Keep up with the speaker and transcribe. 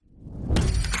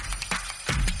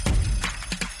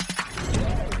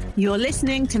You're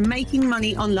listening to Making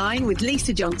Money Online with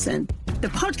Lisa Johnson, the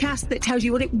podcast that tells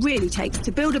you what it really takes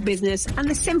to build a business and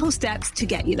the simple steps to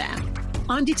get you there.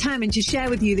 I'm determined to share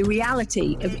with you the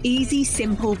reality of easy,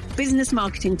 simple business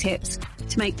marketing tips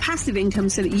to make passive income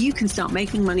so that you can start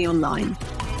making money online.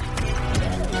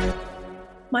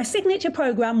 My signature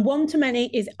program, One to Many,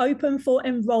 is open for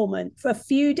enrollment for a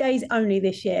few days only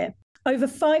this year. Over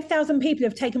 5,000 people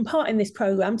have taken part in this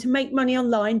program to make money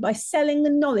online by selling the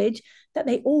knowledge that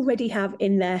they already have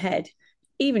in their head,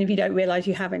 even if you don't realize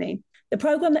you have any. The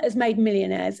program that has made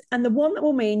millionaires, and the one that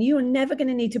will mean you are never going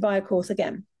to need to buy a course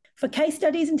again. For case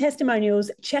studies and testimonials,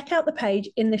 check out the page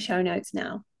in the show notes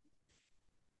now.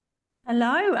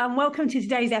 Hello, and welcome to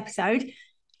today's episode.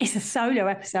 It's a solo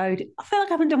episode. I feel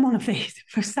like I haven't done one of these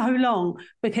for so long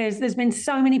because there's been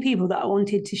so many people that I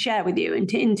wanted to share with you and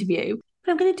to interview.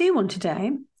 But I'm going to do one today,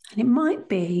 and it might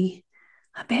be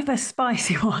a bit of a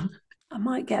spicy one. I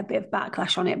might get a bit of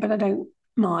backlash on it, but I don't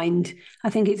mind. I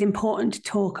think it's important to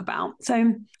talk about. So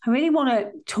I really want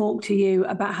to talk to you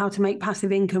about how to make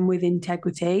passive income with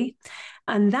integrity.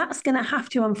 And that's going to have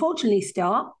to, unfortunately,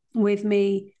 start with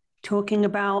me talking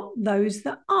about those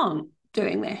that aren't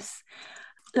doing this.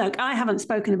 Look, I haven't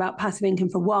spoken about passive income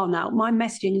for a while now. My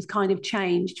messaging has kind of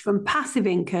changed from passive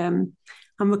income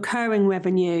and recurring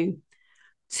revenue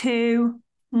to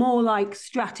more like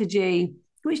strategy,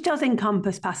 which does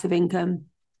encompass passive income.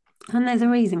 And there's a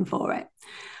reason for it.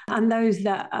 And those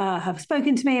that have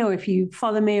spoken to me, or if you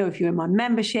follow me, or if you're in my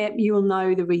membership, you will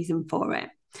know the reason for it.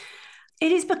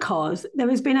 It is because there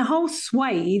has been a whole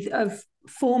swathe of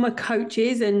former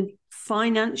coaches and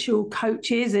financial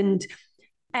coaches and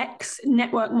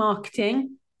ex-network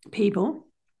marketing people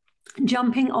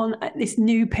jumping on this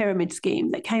new pyramid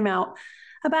scheme that came out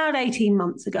about 18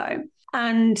 months ago.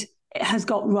 And it has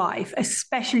got rife,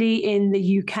 especially in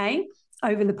the UK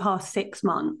over the past 6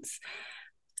 months.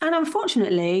 And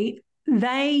unfortunately,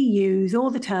 they use all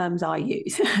the terms I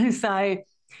use. So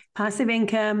passive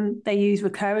income, they use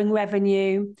recurring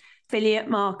revenue, affiliate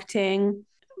marketing,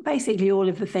 basically all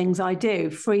of the things I do,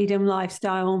 freedom,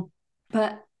 lifestyle,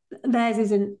 but theirs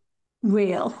isn't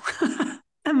real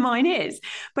and mine is.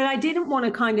 But I didn't want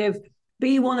to kind of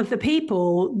be one of the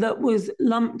people that was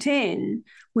lumped in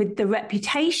with the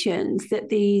reputations that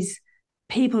these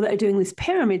people that are doing this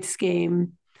pyramid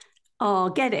scheme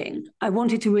are getting. I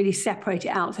wanted to really separate it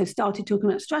out. So I started talking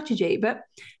about strategy, but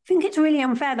I think it's really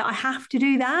unfair that I have to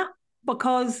do that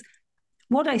because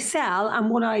what I sell and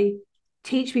what I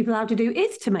teach people how to do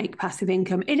is to make passive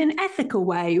income in an ethical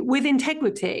way with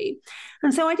integrity.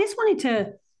 And so I just wanted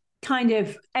to kind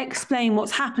of explain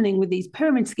what's happening with these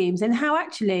pyramid schemes and how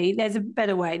actually there's a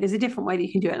better way. There's a different way that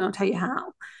you can do it, and I'll tell you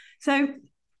how. So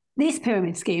this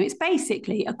pyramid scheme, it's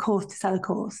basically a course to sell a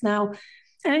course. Now,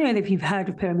 I don't know if you've heard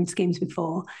of pyramid schemes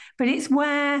before, but it's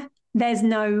where there's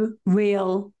no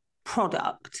real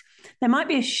product. There might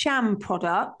be a sham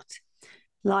product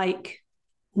like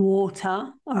water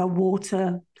or a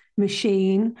water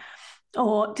machine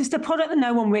or just a product that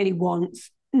no one really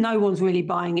wants. No one's really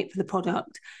buying it for the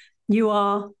product. You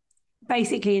are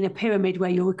basically in a pyramid where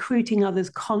you're recruiting others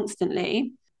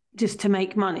constantly just to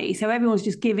make money. So everyone's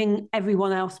just giving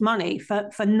everyone else money for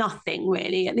nothing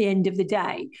really at the end of the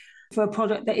day for a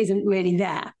product that isn't really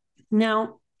there.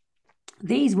 Now,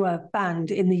 these were banned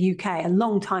in the UK a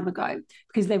long time ago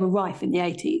because they were rife in the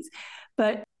 80s,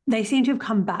 but they seem to have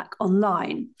come back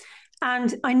online.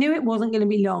 And I knew it wasn't going to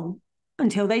be long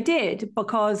until they did,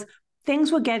 because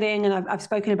things were getting, and I've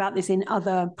spoken about this in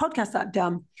other podcasts that I've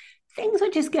done, things are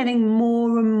just getting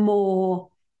more and more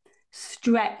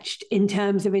stretched in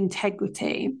terms of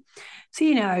integrity. So,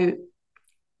 you know,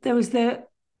 there was the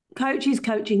coaches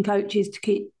coaching coaches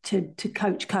to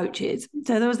coach coaches.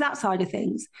 So there was that side of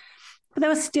things. But there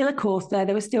was still a course there.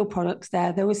 There were still products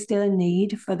there. There was still a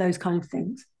need for those kind of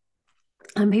things.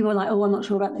 And people were like, oh, I'm not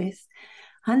sure about this.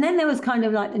 And then there was kind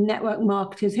of like the network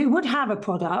marketers who would have a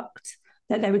product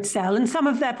that they would sell. And some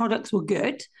of their products were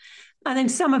good. And then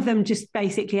some of them just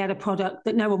basically had a product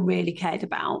that no one really cared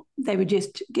about. They were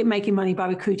just making money by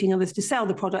recruiting others to sell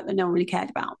the product that no one really cared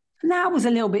about. And that was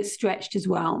a little bit stretched as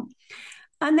well.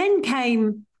 And then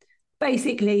came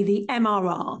basically the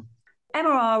MRR.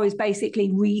 MRR is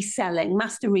basically reselling,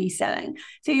 master reselling.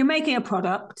 So you're making a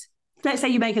product, let's say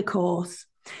you make a course,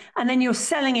 and then you're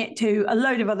selling it to a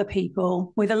load of other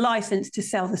people with a license to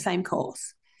sell the same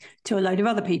course to a load of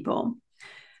other people.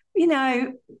 You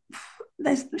know,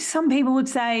 there's some people would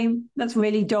say that's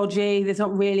really dodgy. It's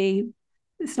not really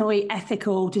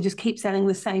ethical to just keep selling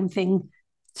the same thing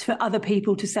for other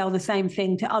people to sell the same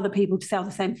thing to other people to sell the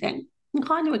same thing. I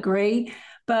kind of agree,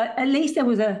 but at least there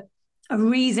was a a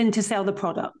reason to sell the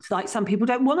product. Like some people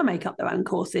don't want to make up their own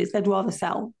courses. They'd rather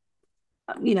sell,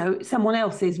 someone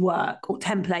else's work or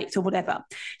templates or whatever.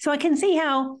 So I can see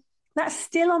how that's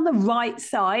still on the right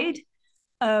side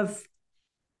of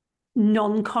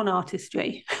non-con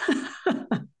artistry.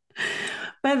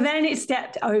 But then it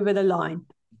stepped over the line.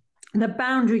 The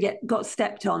boundary got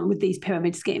stepped on with these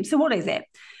pyramid schemes. So what is it?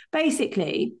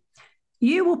 Basically,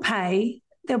 you will pay,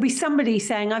 there'll be somebody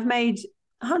saying, I've made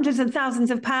hundreds of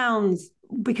thousands of pounds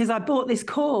because I bought this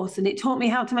course and it taught me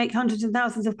how to make hundreds of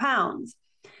thousands of pounds.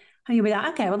 And you'll be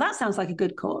like, okay, well, that sounds like a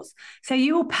good course. So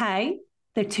you will pay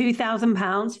the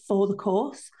 £2,000 for the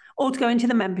course or to go into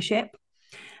the membership.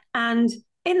 And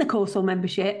in the course or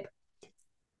membership,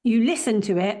 you listen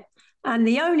to it. And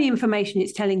the only information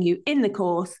it's telling you in the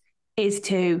course is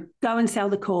to go and sell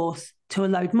the course to a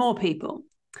load more people.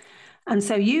 And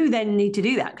so you then need to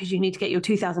do that because you need to get your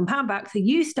 £2,000 back. So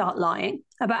you start lying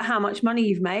about how much money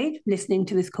you've made listening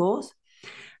to this course.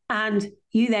 And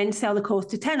you then sell the course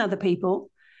to 10 other people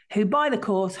who buy the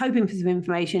course, hoping for some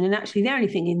information. And actually the only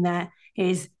thing in there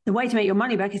is the way to make your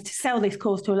money back is to sell this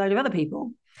course to a load of other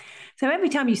people. So every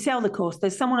time you sell the course,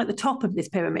 there's someone at the top of this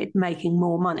pyramid making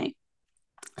more money.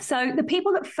 So the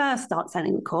people that first start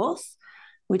selling the course,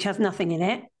 which has nothing in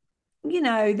it,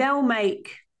 they'll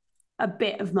make a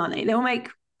bit of money. They'll make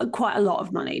quite a lot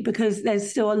of money because there's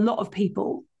still a lot of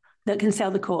people that can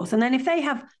sell the course. And then if they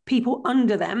have people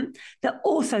under them that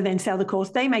also then sell the course,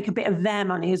 they make a bit of their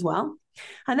money as well.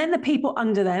 And then the people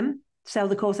under them sell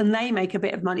the course and they make a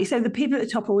bit of money. So the people at the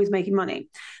top are always making money.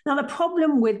 Now, the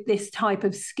problem with this type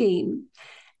of scheme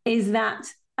is that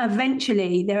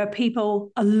eventually there are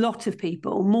people, a lot of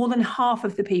people, more than half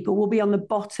of the people will be on the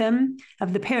bottom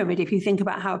of the pyramid if you think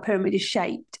about how a pyramid is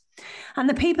shaped. And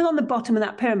the people on the bottom of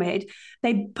that pyramid,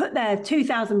 they put their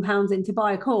 £2,000 in to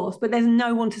buy a course, but there's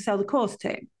no one to sell the course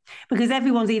to because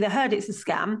everyone's either heard it's a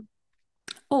scam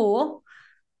or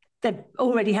they've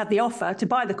already had the offer to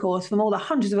buy the course from all the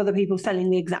hundreds of other people selling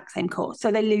the exact same course.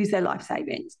 So they lose their life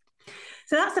savings.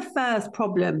 So that's the first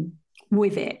problem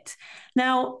with it.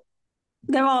 Now,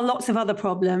 there are lots of other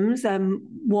problems.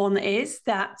 One is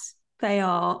that they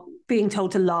are being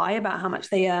told to lie about how much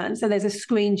they earn. So there's a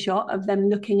screenshot of them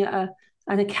looking at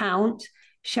an account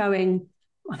showing,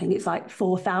 I think it's like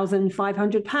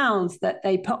 £4,500 that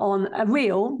they put on a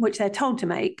reel, which they're told to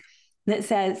make, that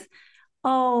says,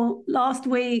 oh, last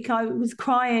week I was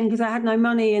crying because I had no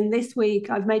money. And this week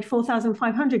I've made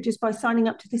 4,500 just by signing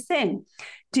up to this thing.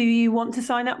 Do you want to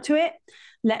sign up to it?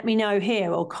 Let me know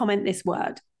here or comment this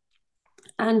word.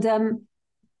 And,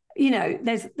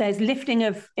 there's lifting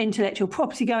of intellectual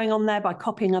property going on there by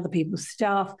copying other people's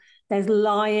stuff. There's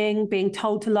lying, being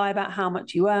told to lie about how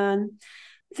much you earn.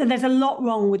 So there's a lot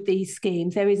wrong with these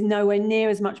schemes. There is nowhere near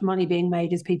as much money being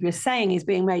made as people are saying is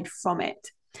being made from it.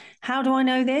 How do I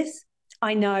know this?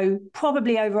 I know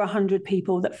probably over 100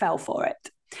 people that fell for it.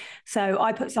 So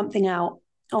I put something out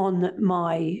on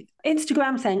my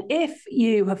Instagram saying, if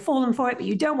you have fallen for it, but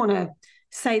you don't want to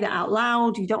say that out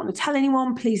loud, you don't want to tell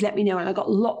anyone, please let me know. And I got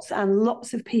lots and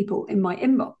lots of people in my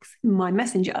inbox, in my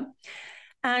messenger.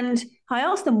 And I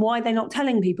asked them why they're not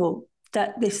telling people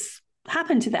that this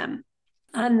happened to them.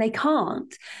 And they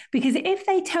can't, because if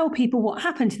they tell people what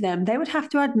happened to them, they would have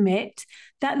to admit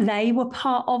that they were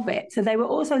part of it. So they were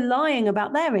also lying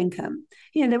about their income.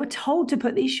 They were told to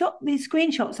put these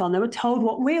screenshots on. They were told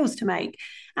what reels to make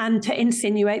and to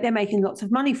insinuate they're making lots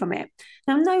of money from it.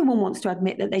 Now, no one wants to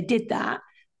admit that they did that.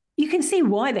 You can see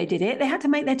why they did it. They had to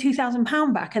make their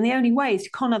 £2,000 back, and the only way is to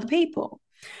con other people.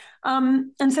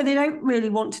 And so they don't really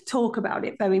want to talk about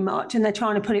it very much, and they're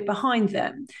trying to put it behind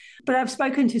them. But I've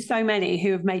spoken to so many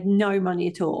who have made no money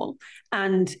at all,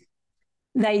 and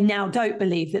they now don't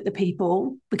believe that the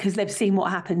people, because they've seen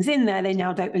what happens in there, they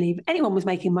now don't believe anyone was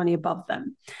making money above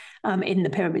them in the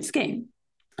pyramid scheme.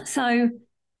 So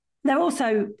they're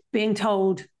also being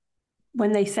told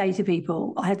when they say to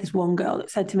people, I had this one girl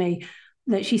that said to me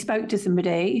that she spoke to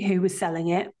somebody who was selling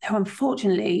it, who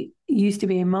unfortunately used to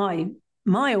be in my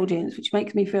audience, which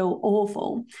makes me feel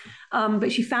awful.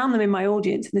 But she found them in my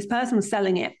audience, and this person was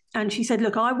selling it. And she said,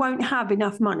 look, I won't have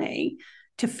enough money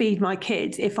to feed my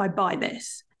kids if I buy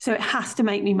this. So it has to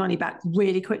make me money back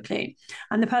really quickly.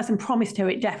 And the person promised her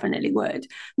it definitely would.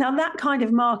 Now, that kind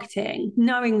of marketing,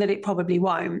 knowing that it probably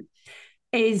won't,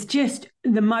 is just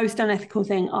the most unethical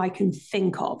thing I can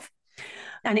think of.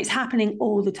 And it's happening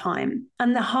all the time.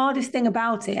 And the hardest thing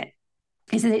about it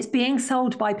is that it's being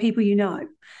sold by people you know.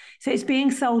 So it's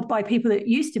being sold by people that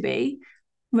used to be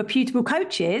reputable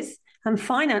coaches and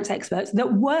finance experts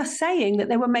that were saying that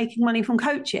they were making money from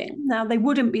coaching. Now, they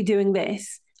wouldn't be doing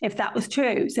this if that was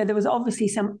true. So there was obviously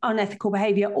some unethical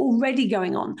behavior already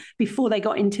going on before they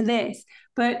got into this.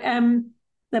 But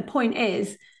the point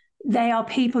is, they are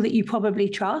people that you probably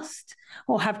trust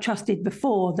or have trusted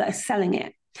before that are selling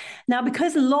it. Now,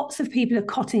 because lots of people are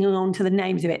cottoning on to the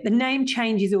names of it, the name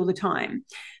changes all the time.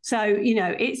 So,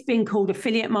 it's been called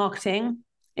affiliate marketing.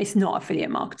 It's not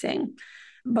affiliate marketing,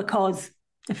 because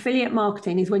affiliate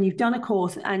marketing is when you've done a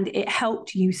course and it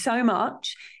helped you so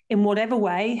much in whatever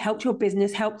way, helped your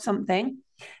business, helped something,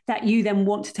 that you then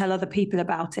want to tell other people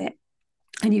about it.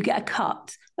 And you get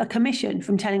a commission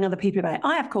from telling other people about it.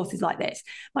 I have courses like this.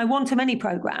 My one-to-many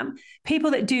program,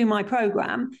 people that do my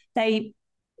program, they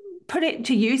put it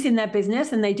to use in their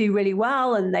business and they do really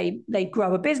well, and they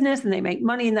grow a business and they make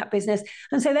money in that business.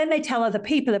 And so then they tell other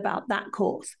people about that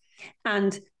course.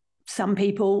 And some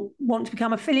people want to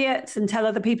become affiliates and tell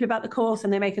other people about the course,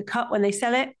 and they make a cut when they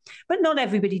sell it, but not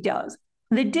everybody does.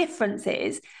 The difference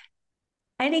is,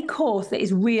 any course that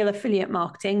is real affiliate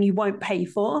marketing, you won't pay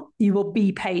for. You will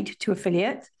be paid to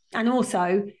affiliate. And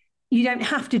also, you don't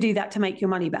have to do that to make your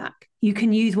money back. You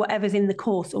can use whatever's in the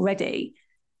course already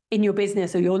in your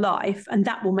business or your life, and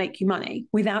that will make you money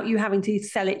without you having to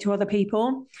sell it to other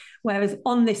people. Whereas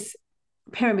on this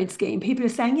pyramid scheme, people are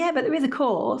saying, yeah, but there is a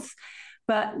course.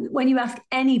 But when you ask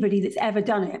anybody that's ever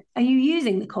done it, are you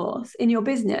using the course in your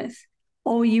business?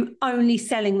 Or are you only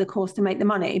selling the course to make the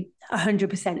money?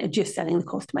 100% are just selling the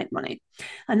course to make money.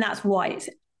 And that's why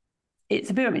it's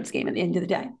a pyramid scheme at the end of the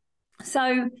day.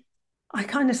 So I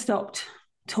kind of stopped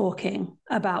talking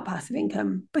about passive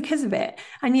income because of it.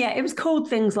 And yeah, it was called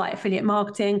things like affiliate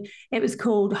marketing. It was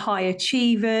called high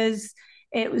achievers.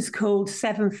 It was called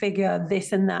seven-figure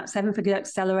this and that, seven-figure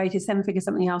accelerator, seven-figure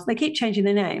something else. They keep changing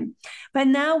the name. But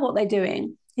now what they're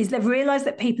doing is they've realized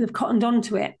that people have cottoned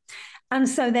onto it. And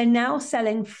so they're now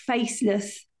selling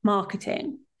faceless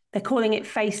marketing. They're calling it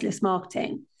faceless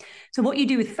marketing. So what you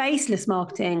do with faceless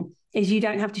marketing is you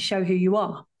don't have to show who you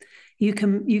are. You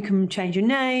can change your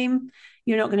name.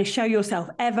 You're not going to show yourself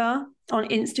ever on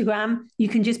Instagram. You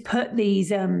can just put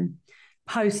these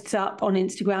posts up on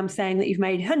Instagram saying that you've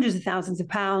made hundreds of thousands of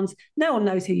pounds. No one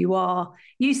knows who you are.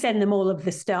 You send them all of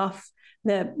the stuff,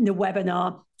 the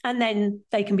webinar, and then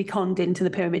they can be conned into the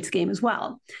pyramid scheme as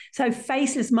well. So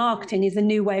faceless marketing is a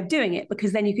new way of doing it,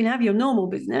 because then you can have your normal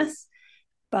business,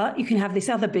 but you can have this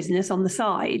other business on the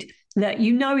side that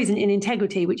isn't in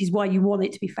integrity, which is why you want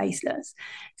it to be faceless.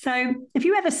 So if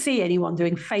you ever see anyone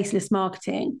doing faceless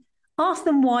marketing, ask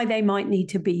them why they might need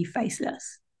to be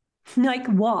faceless. Like,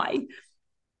 why?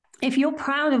 If you're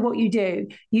proud of what you do,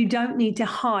 you don't need to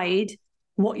hide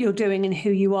what you're doing and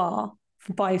who you are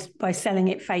by selling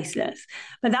it faceless.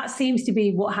 But that seems to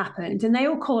be what happened. And they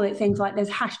all call it things like, there's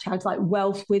hashtags like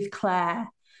wealth with Claire,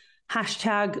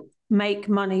 hashtag make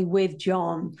money with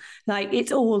John. Like,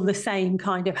 it's all the same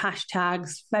kind of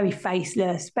hashtags, very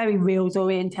faceless, very reels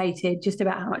orientated, just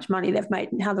about how much money they've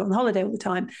made and how they're on holiday all the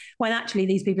time, when actually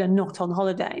these people are not on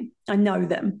holiday. I know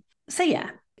them. So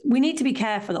yeah, we need to be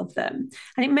careful of them.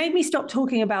 And it made me stop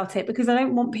talking about it, because I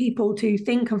don't want people to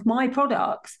think of my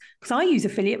products, because I use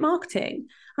affiliate marketing.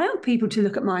 I want people to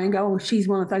look at mine and go, oh, she's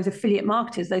one of those affiliate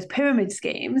marketers, those pyramid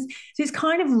schemes. So it's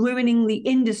kind of ruining the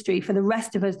industry for the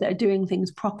rest of us that are doing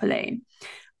things properly.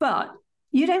 But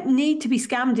you don't need to be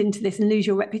scammed into this and lose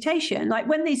your reputation. Like,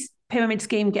 when this pyramid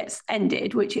scheme gets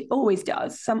ended, which it always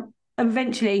does,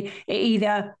 eventually it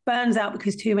either burns out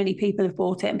because too many people have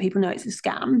bought it and people know it's a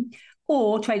scam,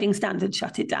 or Trading Standards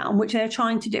shut it down, which they're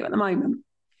trying to do at the moment.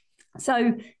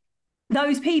 So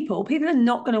those people are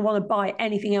not going to want to buy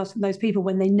anything else from those people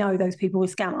when they know those people were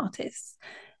scam artists.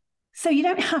 So you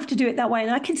don't have to do it that way.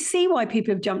 And I can see why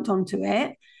people have jumped onto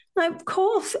it. Now, of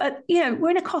course, we're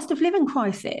in a cost of living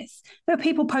crisis. There are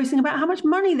people posting about how much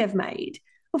money they've made.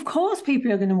 Of course,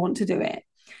 people are going to want to do it.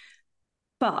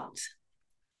 But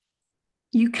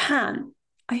you can,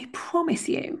 I promise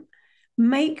you,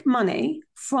 make money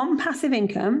from passive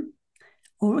income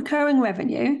or recurring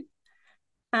revenue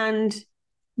and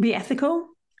be ethical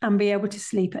and be able to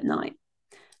sleep at night.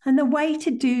 And the way to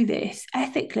do this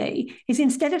ethically is,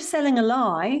 instead of selling a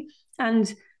lie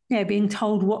and being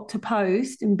told what to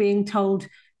post and being told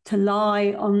to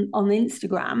lie on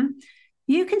Instagram,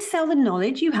 you can sell the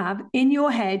knowledge you have in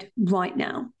your head right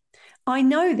now. I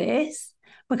know this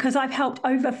because I've helped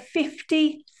over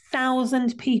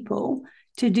 50,000 people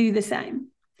to do the same.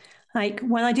 Like,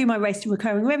 when I do my Race to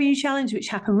Recurring Revenue Challenge, which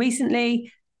happened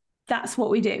recently, that's what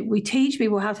we do. We teach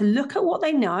people how to look at what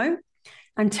they know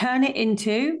and turn it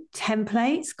into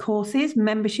templates, courses,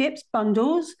 memberships,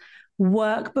 bundles,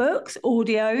 workbooks,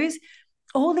 audios,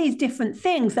 all these different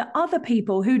things that other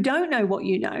people who don't know what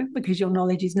you know, because your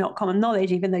knowledge is not common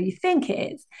knowledge, even though you think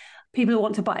it is, people who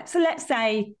want to buy it. So let's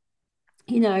say,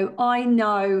 I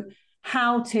know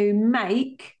how to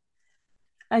make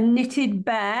a knitted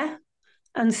bear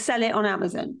and sell it on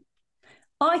Amazon.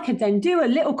 I could then do a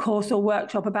little course or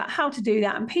workshop about how to do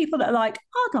that. And people that are like,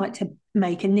 I'd like to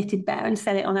make a knitted bear and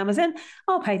sell it on Amazon,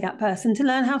 I'll pay that person to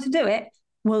learn how to do it.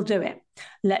 We'll do it.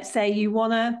 Let's say you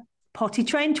want to potty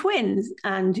train twins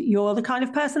and you're the kind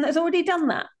of person that's already done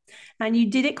that and you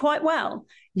did it quite well.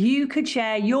 You could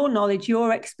share your knowledge,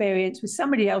 your experience with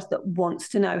somebody else that wants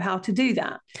to know how to do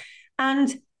that.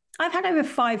 And I've had over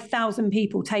 5,000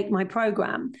 people take my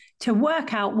program to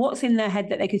work out what's in their head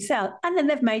that they could sell. And then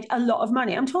they've made a lot of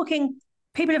money. I'm talking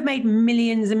people have made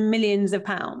millions and millions of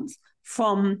pounds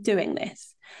from doing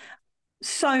this.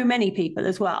 So many people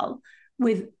as well,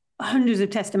 with hundreds of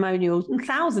testimonials and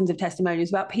thousands of testimonials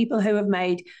about people who have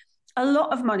made a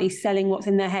lot of money selling what's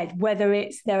in their head, whether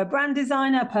it's they're a brand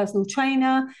designer, a personal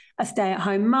trainer, a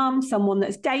stay-at-home mum, someone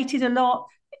that's dated a lot.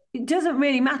 It doesn't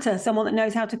really matter. Someone that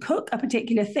knows how to cook a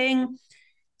particular thing,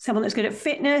 someone that's good at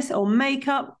fitness or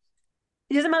makeup.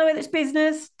 It doesn't matter whether it's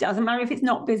business, doesn't matter if it's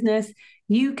not business.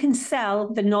 You can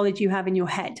sell the knowledge you have in your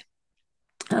head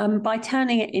by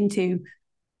turning it into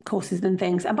courses and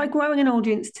things, and by growing an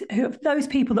audience of those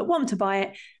people that want to buy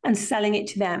it and selling it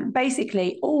to them.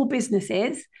 Basically, all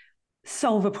businesses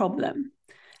solve a problem.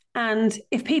 And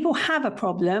if people have a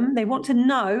problem, they want to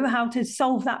know how to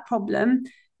solve that problem,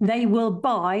 they will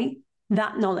buy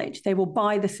that knowledge. They will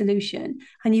buy the solution.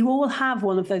 And you all have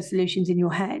one of those solutions in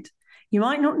your head. You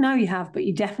might not know you have, but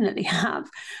you definitely have.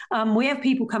 We have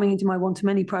people coming into my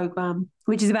one-to-many program,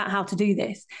 which is about how to do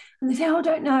this. And they say, I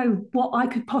don't know what I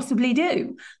could possibly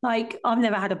do. Like, I've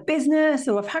never had a business,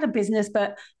 or I've had a business,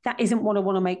 but that isn't what I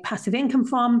want to make passive income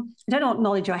from. I don't know what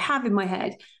knowledge I have in my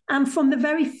head. And from the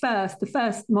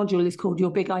first module is called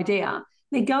Your Big Idea.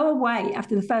 They go away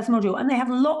after the first module and they have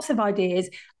lots of ideas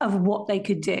of what they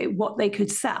could do, what they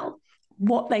could sell,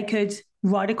 what they could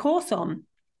write a course on,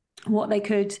 what they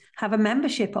could have a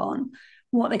membership on,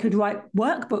 what they could write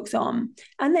workbooks on.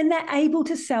 And then they're able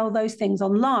to sell those things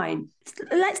online.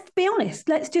 Let's be honest.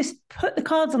 Let's just put the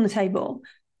cards on the table.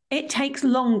 It takes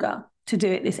longer to do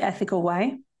it this ethical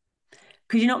way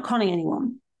because you're not conning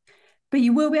anyone. But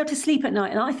you will be able to sleep at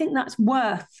night. And I think that's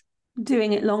worth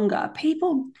doing it longer.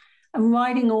 People are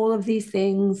writing all of these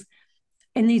things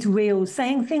in these reels,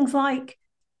 saying things like,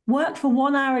 work for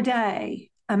 1 hour a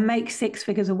day and make 6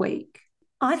 figures a week.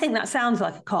 I think that sounds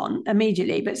like a con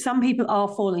immediately, but some people are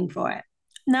falling for it.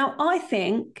 Now, I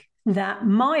think that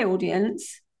my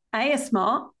audience, A, are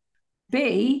smart,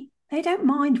 B, they don't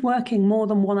mind working more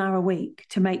than 1 hour a week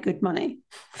to make good money.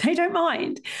 They don't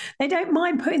mind. They don't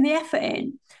mind putting the effort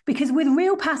in, because with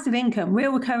real passive income,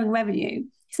 real recurring revenue,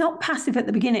 it's not passive at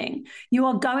the beginning. You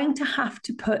are going to have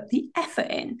to put the effort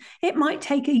in. It might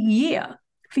take a year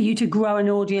for you to grow an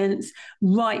audience,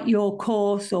 write your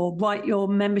course or write your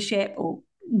membership or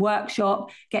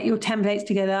workshop, get your templates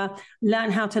together, learn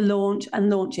how to launch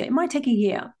it. It might take a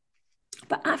year.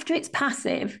 But after it's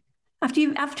passive,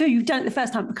 after you've done it the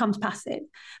first time, it becomes passive,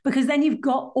 because then you've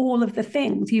got all of the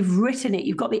things. You've written it.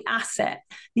 You've got the asset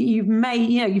that you've made.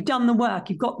 You've done the work.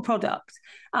 You've got the product,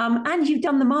 and you've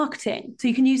done the marketing. So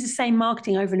you can use the same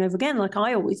marketing over and over again, like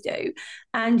I always do,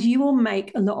 and you will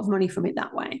make a lot of money from it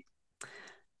that way.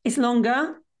 It's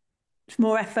longer. It's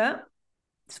more effort.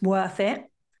 It's worth it.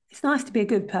 It's nice to be a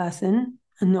good person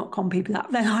and not con people out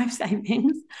of their life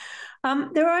savings.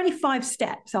 There are only 5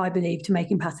 steps, I believe, to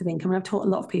making passive income. And I've taught a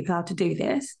lot of people how to do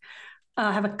this.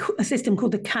 I have a system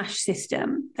called the cash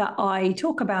system that I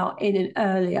talk about in an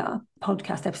earlier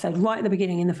podcast episode, right at the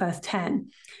beginning in the first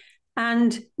 10.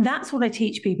 And that's what I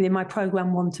teach people in my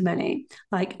program, One to Many,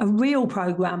 like a real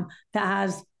program that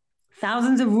has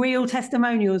thousands of real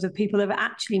testimonials of people who have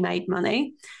actually made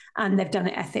money and they've done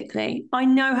it ethically. I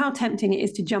know how tempting it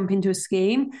is to jump into a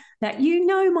scheme that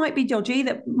might be dodgy,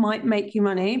 that might make you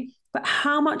money, but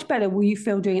how much better will you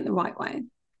feel doing it the right way?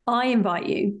 I invite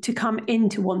you to come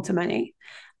into One to Many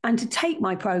and to take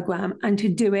my program and to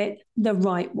do it the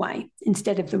right way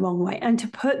instead of the wrong way, and to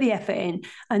put the effort in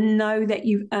and know that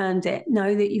you've earned it,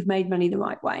 know that you've made money the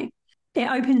right way. It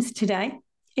opens today.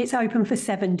 It's open for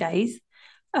 7 days.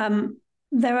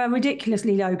 There are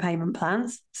ridiculously low payment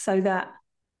plans so that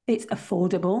it's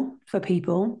affordable for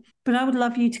people, but I would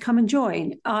love you to come and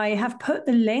join. I have put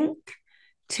the link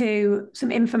to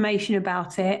some information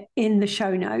about it in the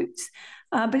show notes.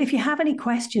 But if you have any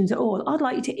questions at all, I'd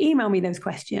like you to email me those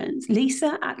questions,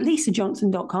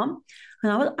 lisa@lisajohnson.com,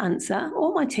 and I will answer,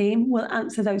 or my team will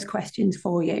answer those questions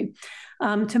for you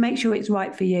to make sure it's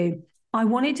right for you. I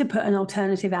wanted to put an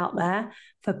alternative out there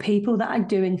for people that are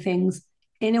doing things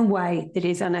in a way that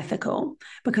is unethical,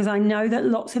 because I know that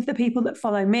lots of the people that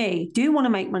follow me do want to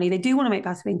make money. They do want to make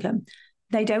passive income.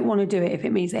 They don't want to do it if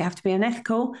it means they have to be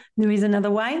unethical. There is another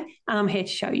way, and I'm here to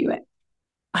show you it.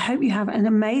 I hope you have an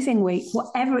amazing week,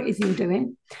 whatever it is you're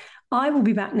doing. I will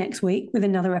be back next week with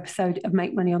another episode of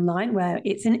Make Money Online where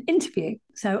it's an interview.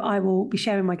 So I will be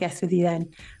sharing my guests with you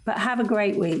then. But have a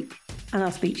great week, and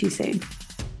I'll speak to you soon.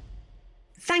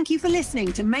 Thank you for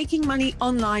listening to Making Money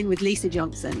Online with Lisa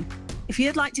Johnson. If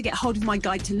you'd like to get hold of my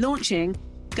guide to launching,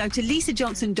 go to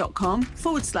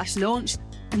lisajohnson.com/launch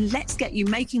and let's get you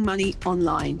making money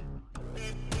online.